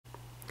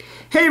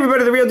Hey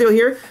everybody, The Real Deal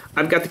here.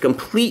 I've got the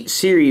complete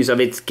series of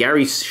It's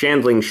Garry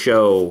Shandling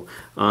Show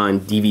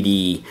on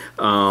DVD.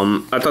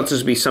 I thought this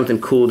would be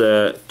something cool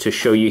to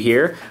show you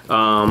here.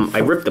 I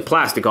ripped the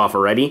plastic off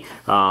already,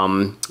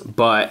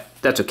 but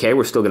that's okay.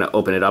 We're still going to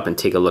open it up and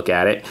take a look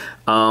at it.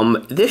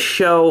 This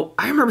show,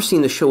 I remember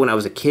seeing the show when I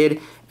was a kid,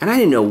 and I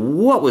didn't know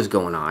what was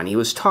going on. He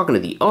was talking to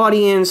the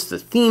audience. The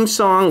theme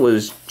song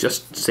was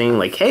just saying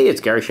like, hey, it's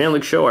Garry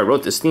Shandling Show. I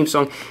wrote this theme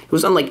song. It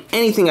was unlike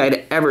anything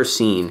I'd ever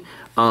seen.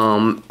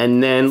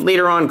 And then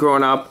later on,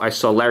 growing up, I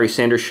saw Larry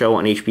Sanders Show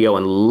on HBO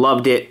and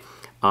loved it.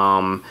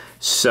 And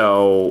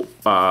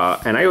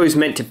I always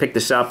meant to pick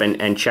this up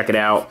and check it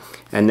out.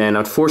 And then,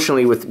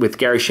 unfortunately, with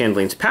Garry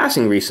Shandling's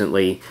passing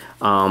recently,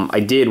 I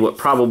did what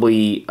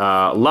probably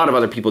a lot of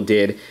other people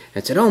did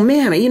and said, "Oh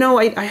man, I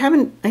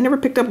never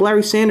picked up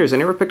Larry Sanders. I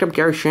never picked up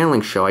Garry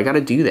Shandling's show. I got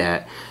to do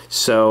that."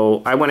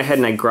 So I went ahead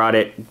and I got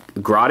it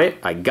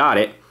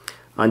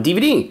on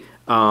DVD.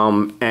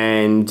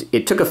 And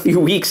it took a few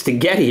weeks to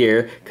get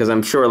here because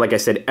I'm sure, like I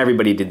said,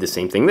 everybody did the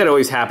same thing. That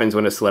always happens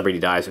when a celebrity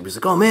dies. It was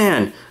like, oh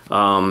man,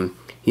 I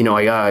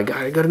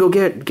gotta go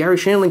get Garry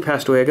Shandling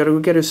passed away. I gotta go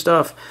get his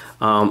stuff.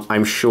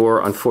 I'm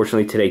sure,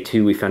 unfortunately, today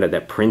too, we found out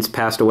that Prince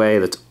passed away.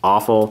 That's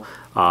awful.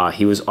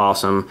 He was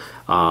awesome.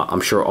 I'm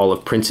sure all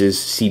of Prince's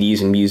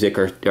CDs and music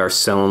are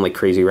selling like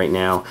crazy right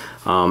now.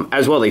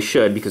 As well they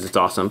should, because it's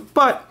awesome.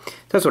 But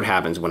that's what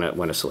happens when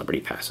a celebrity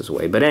passes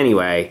away. But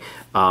anyway,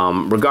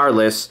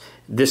 regardless,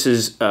 this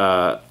is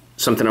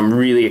something I'm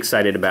really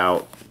excited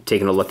about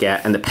taking a look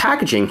at. And the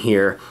packaging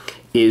here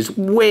is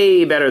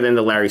way better than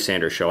the Larry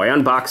Sanders Show. I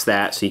unboxed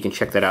that, so you can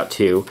check that out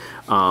too.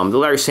 The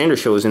Larry Sanders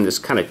Show is in this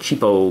kind of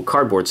cheapo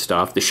cardboard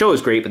stuff. The show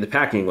is great, but the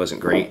packaging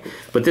wasn't great.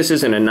 But this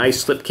is in a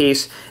nice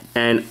slipcase,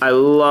 and I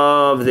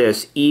love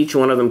this. Each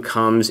one of them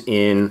comes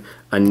in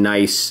a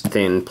nice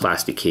thin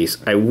plastic case.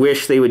 I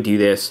wish they would do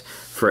this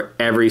for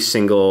every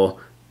single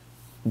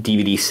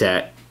DVD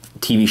set,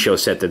 TV show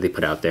set that they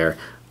put out there.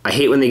 I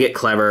hate when they get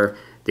clever.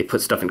 They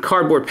put stuff in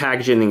cardboard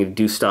packaging, and they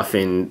do stuff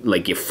in,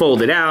 like, you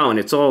fold it out, and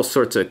it's all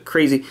sorts of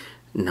crazy.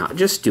 No,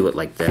 just do it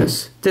like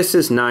this. This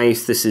is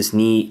nice. This is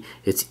neat.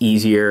 It's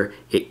easier.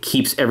 It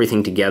keeps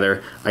everything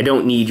together. I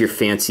don't need your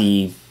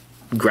fancy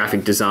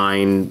graphic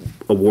design,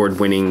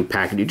 award-winning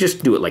packaging.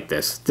 Just do it like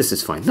this. This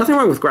is fine. Nothing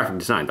wrong with graphic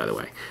design, by the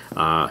way.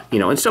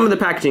 And some of the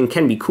packaging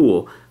can be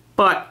cool,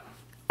 but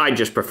I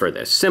just prefer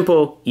this.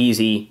 Simple,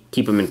 easy,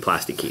 keep them in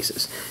plastic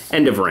cases.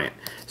 End of rant.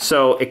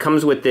 So it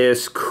comes with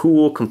this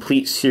cool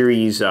complete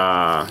series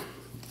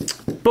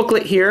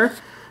booklet here.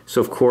 So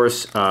of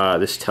course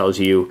this tells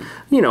you,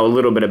 a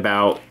little bit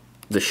about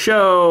the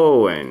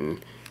show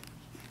and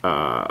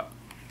a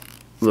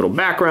little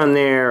background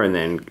there, and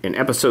then an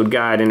episode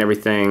guide and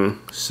everything.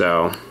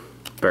 So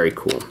very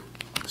cool.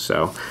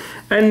 So,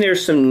 and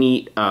there's some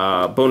neat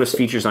bonus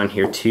features on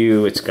here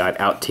too. It's got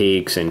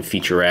outtakes and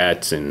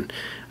featurettes and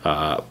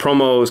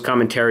promos,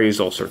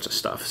 commentaries, all sorts of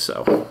stuff.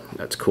 So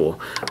that's cool.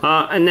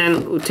 And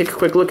then we'll take a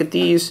quick look at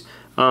these. It's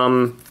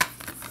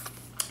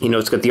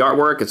got the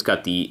artwork. It's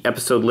got the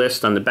episode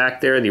list on the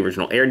back there, the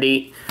original air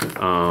date.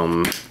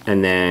 And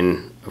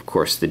then, of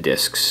course, the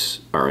discs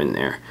are in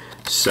there.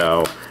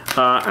 So,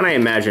 and I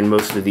imagine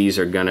most of these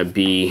are going to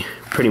be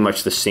pretty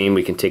much the same.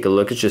 We can take a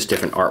look. It's just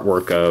different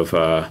artwork of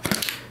a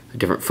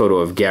different photo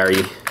of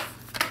Garry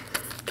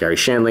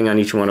Shandling on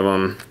each one of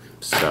them.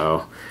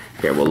 So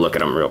here, we'll look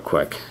at him real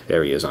quick.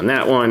 There he is on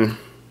that one.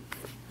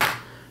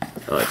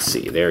 Let's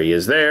see, there he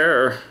is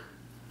there.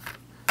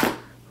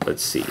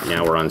 Let's see,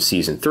 now we're on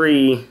season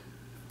 3.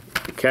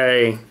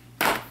 Okay.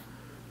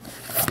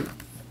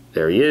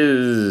 There he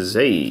is,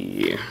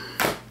 hey.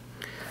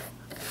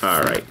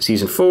 All right,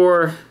 season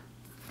 4.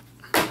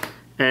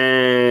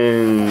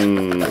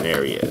 And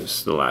there he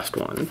is, the last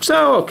one.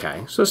 So,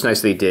 okay, so it's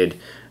nice they did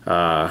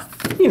a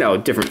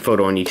different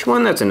photo on each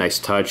one. That's a nice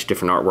touch,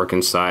 different artwork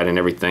inside and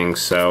everything.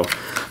 So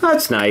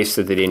that's nice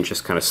that they didn't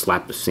just kind of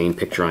slap the same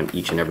picture on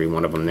each and every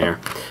one of them there.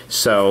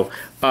 So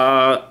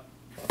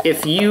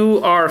if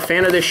you are a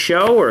fan of this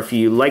show, or if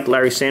you like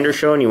Larry Sanders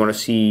Show and you want to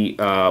see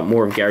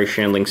more of Garry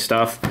Shandling's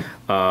stuff,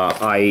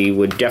 I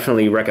would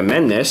definitely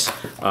recommend this.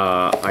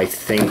 I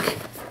think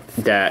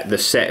that the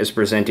set is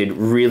presented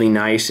really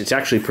nice. It's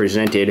actually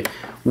presented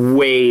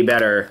way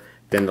better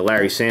than the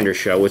Larry Sanders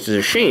Show, which is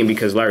a shame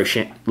because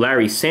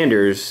Larry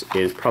Sanders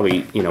is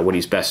probably, what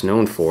he's best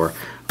known for.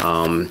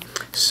 But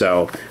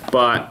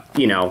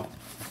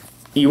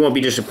you won't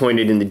be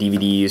disappointed in the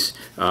DVDs.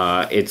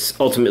 It's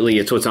what's on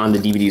the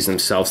DVDs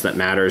themselves that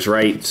matters,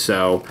 right?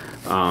 So,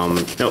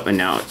 and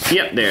now,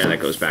 yep, that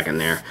goes back in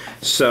there.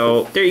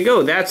 So there you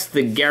go. That's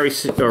the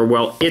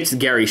it's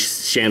Garry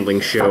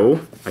Shandling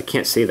Show. I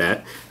can't say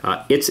that.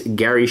 It's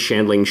Garry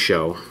Shandling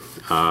Show.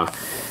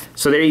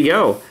 So there you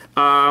go.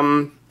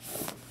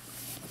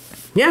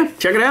 Yeah,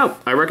 check it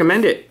out. I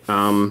recommend it.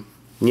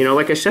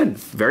 Like I said,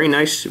 very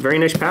nice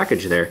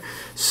package there.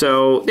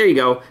 So there you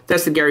go.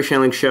 That's the Garry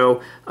Shandling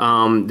Show,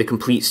 the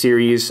complete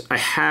series. I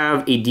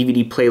have a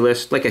DVD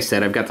playlist. Like I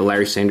said, I've got the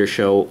Larry Sanders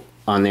Show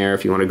on there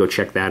if you want to go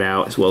check that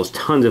out, as well as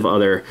tons of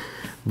other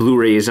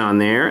Blu-rays on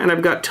there, and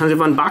I've got tons of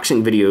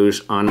unboxing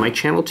videos on my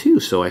channel too,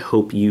 so I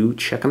hope you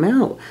check them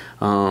out.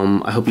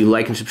 I hope you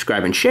like and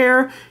subscribe and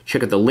share.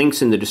 Check out the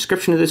links in the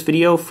description of this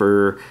video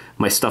for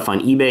my stuff on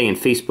eBay and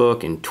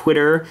Facebook and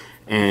Twitter,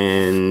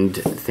 and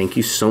thank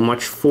you so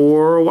much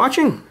for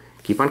watching.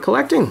 Keep on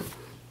collecting.